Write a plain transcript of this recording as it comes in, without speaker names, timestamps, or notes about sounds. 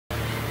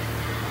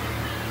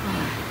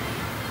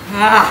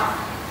Ah!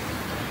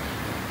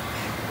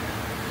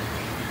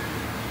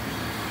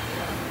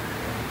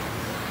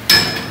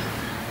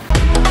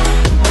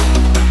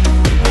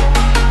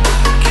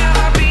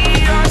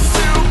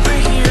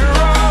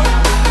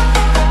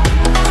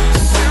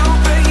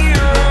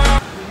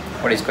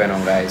 What is going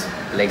on, guys?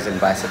 Legs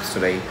and biceps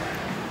today.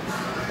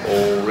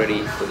 All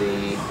ready for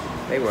the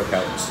day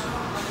workouts.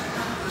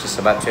 Just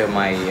about to have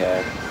my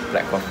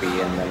black coffee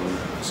and then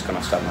just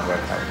gonna start my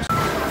workout.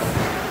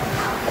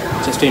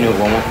 Just doing a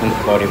warm up on the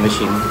cardio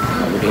machine.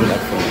 I'll be doing that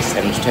for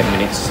 7 to 10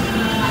 minutes.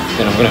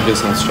 Then I'm gonna do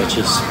some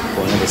stretches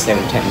for another 7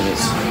 to 10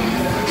 minutes.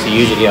 So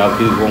usually I'll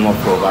do warm up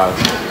for about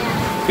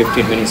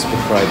 15 minutes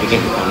before I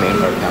begin my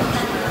main workout.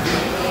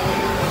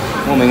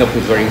 Warming up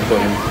is very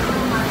important.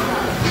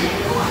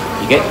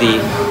 You get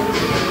the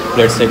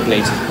blood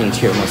circulated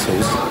into your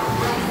muscles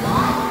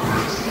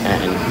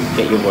and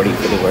get your body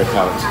for the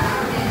workout.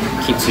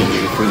 Keeps you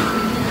injury free.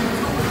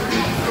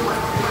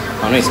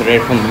 I know it's a rare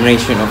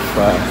combination of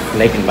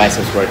leg and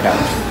biceps workout.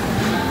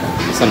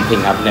 Something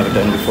I've never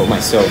done before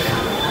myself.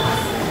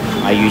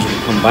 I usually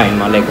combine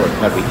my leg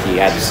workout with the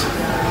abs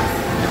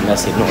and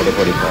thus ignore the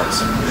body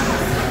parts.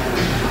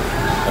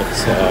 But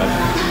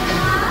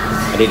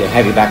I did a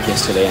heavy back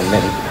yesterday and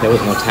then there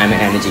was no time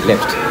and energy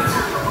left.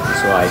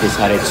 So I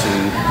decided to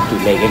do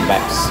leg and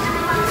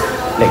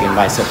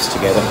biceps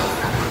together.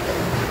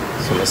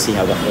 So let's see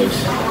how that goes.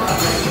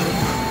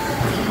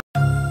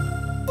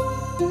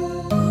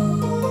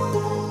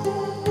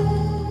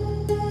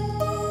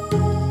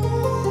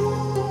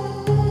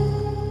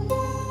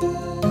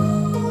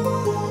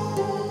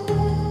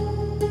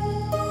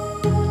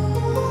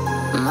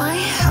 My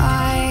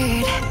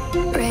heart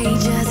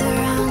rages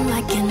around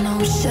like an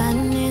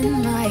ocean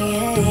in my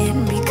head,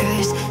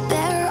 because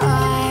there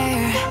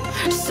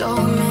are so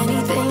many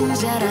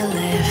things that I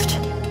left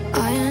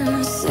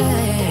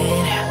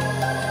unsaid.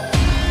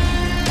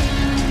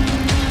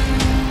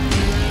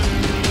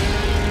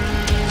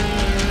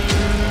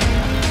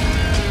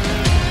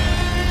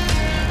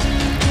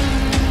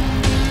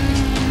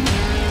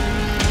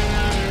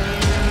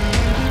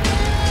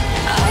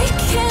 I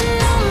can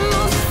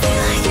almost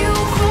feel you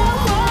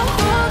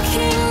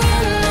walking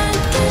in the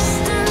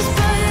distance,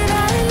 but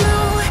I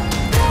know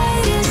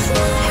that is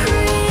not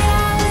reality.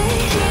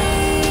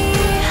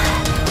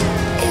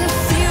 If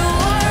you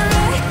are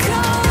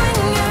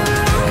echoing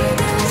around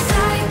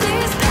inside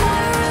these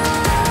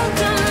parallel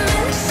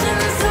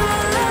dimensions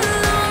all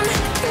alone,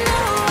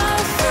 now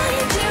I'll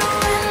find you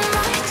in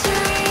my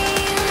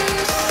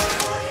dreams.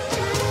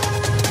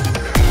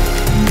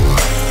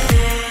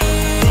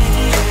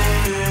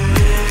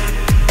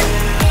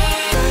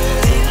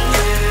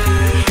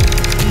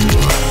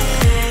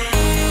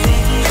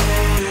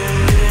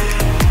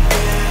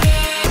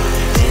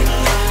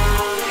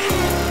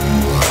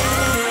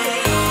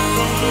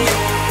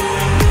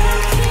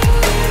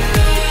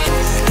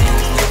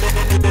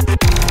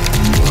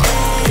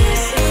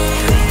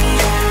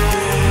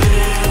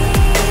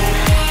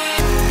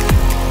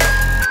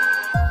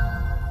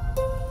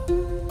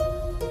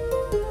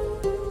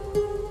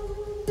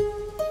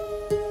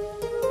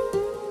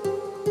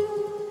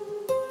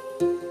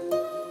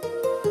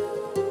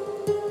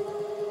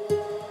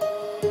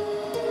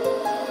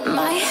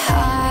 My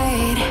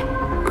heart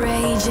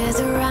rages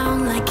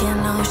around like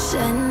an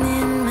ocean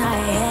in my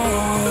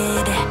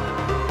head.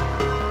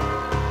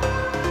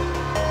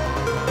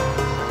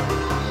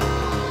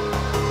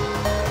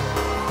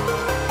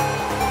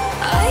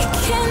 I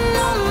can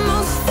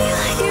almost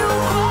feel you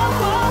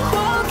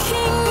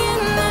walking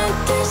in the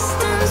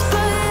distance,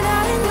 but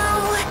I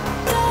know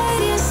that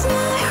is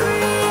not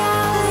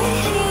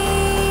reality.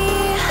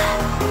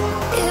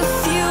 If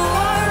you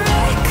are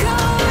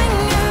echoing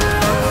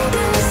around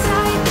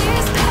inside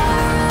these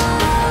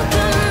parallel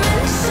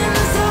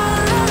dimensions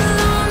all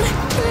alone,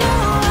 now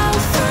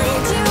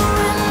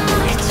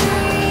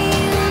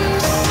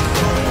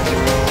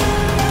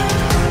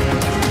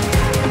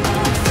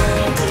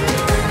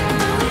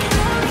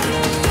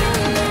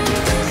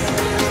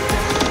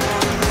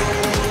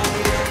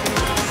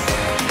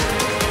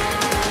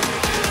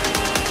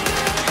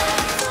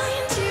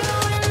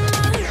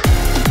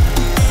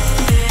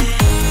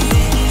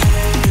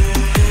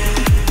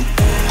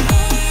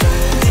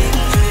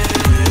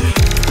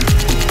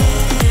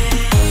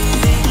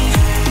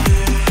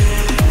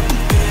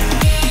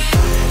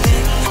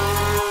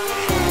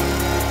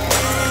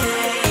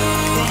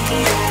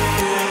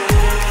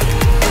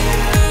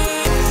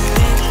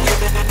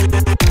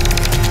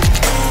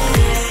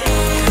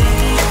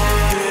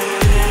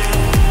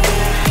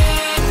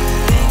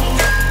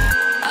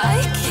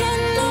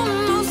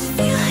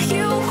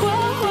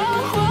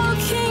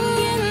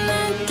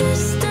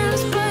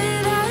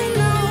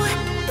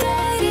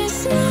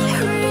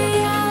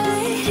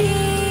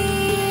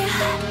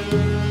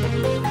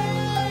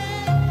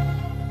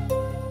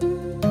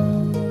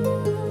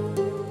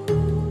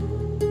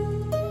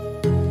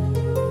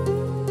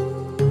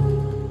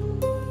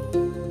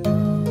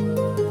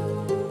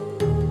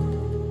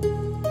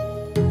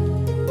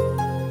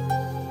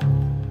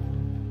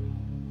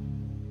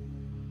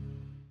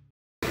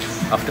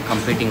After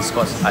completing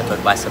squats, I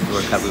thought bicep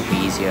workout would be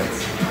easier,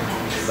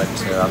 but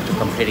after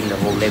completing the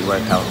whole leg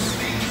workout,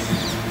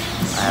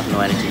 I have no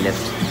energy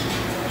left.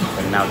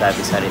 But now that I've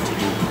decided to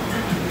do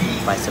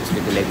biceps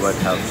with the leg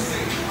workout,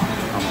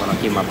 I'm gonna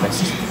give my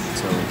best.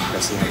 So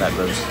let's see how that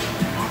goes.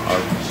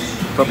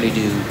 I'll probably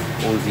do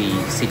all the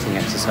sitting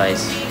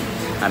exercise.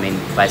 I mean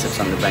biceps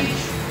on the bench,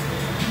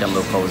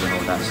 dumbbell curls and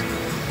all that.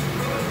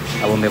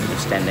 I won't be able to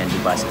stand and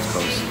do biceps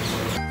curls.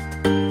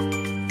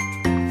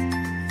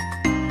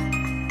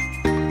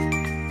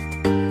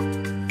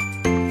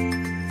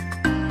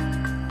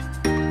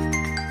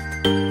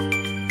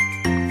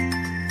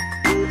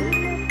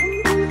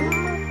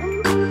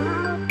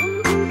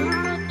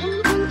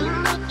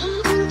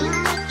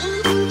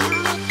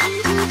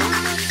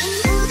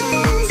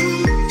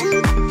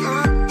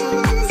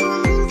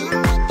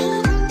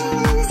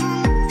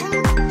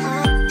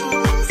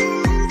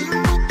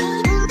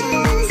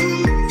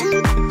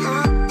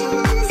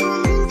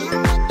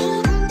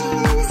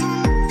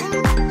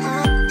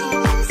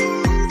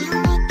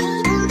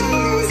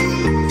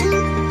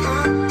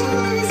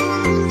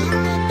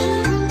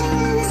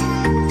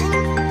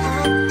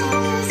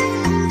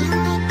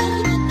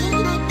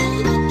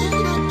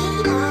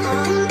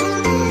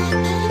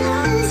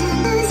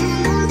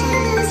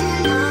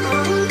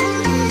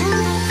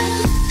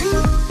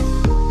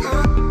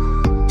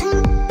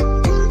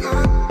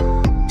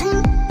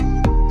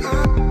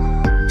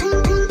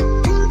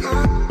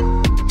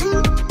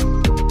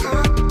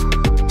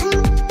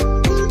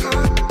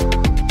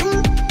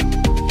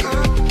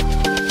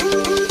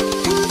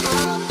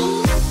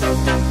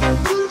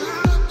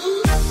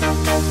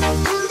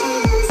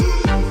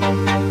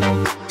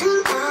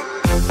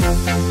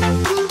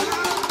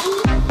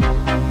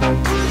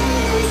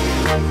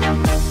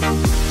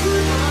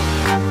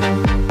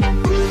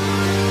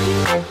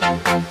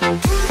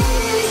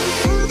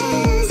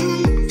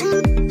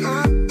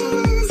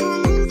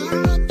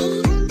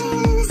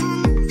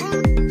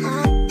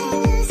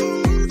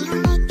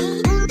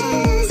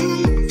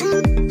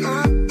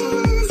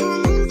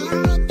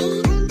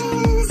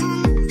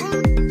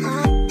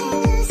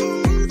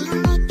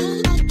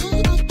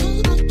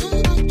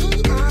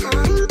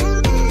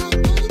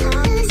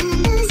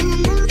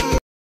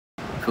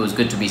 Feels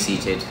good to be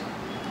seated.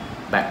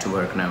 Back to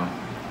work now.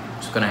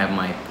 Just gonna have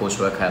my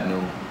post-workout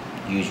meal,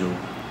 usual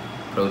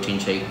protein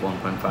shake,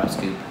 1.5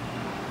 scoop,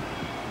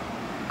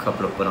 a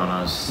couple of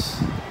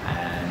bananas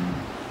and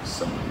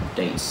some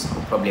dates.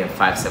 I'll probably have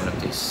 5-7 of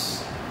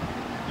this.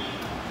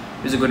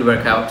 It was a good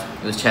workout.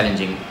 It was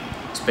challenging,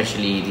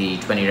 especially the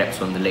 20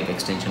 reps on the leg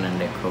extension and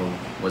leg curl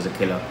was a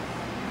killer.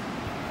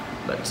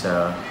 But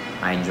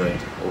I enjoyed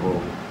it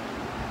overall.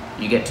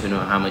 You get to know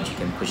how much you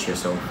can push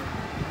yourself,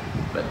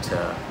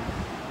 but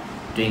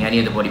doing any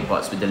of the body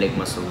parts with the leg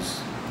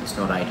muscles is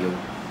not ideal.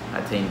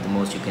 I think the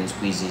most you can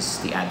squeeze is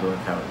the ab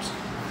workouts.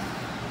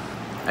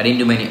 I didn't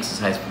do many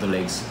exercises for the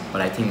legs, but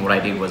I think what I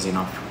did was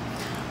enough.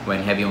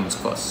 Went heavy on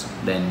squats,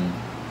 then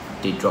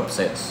did drop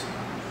sets,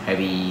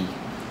 heavy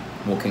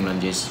walking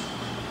lunges,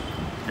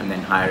 and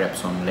then higher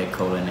reps on leg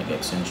curl and leg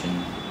extension.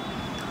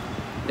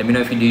 Let me know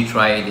if you do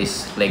try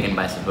this leg and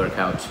bicep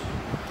workout.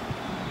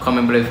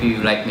 Comment below if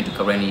you'd like me to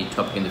cover any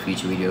topic in the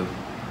future video.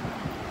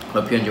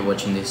 Hope you enjoy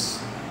watching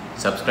this.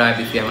 Subscribe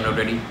if you haven't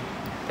already.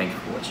 Thank you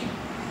for watching.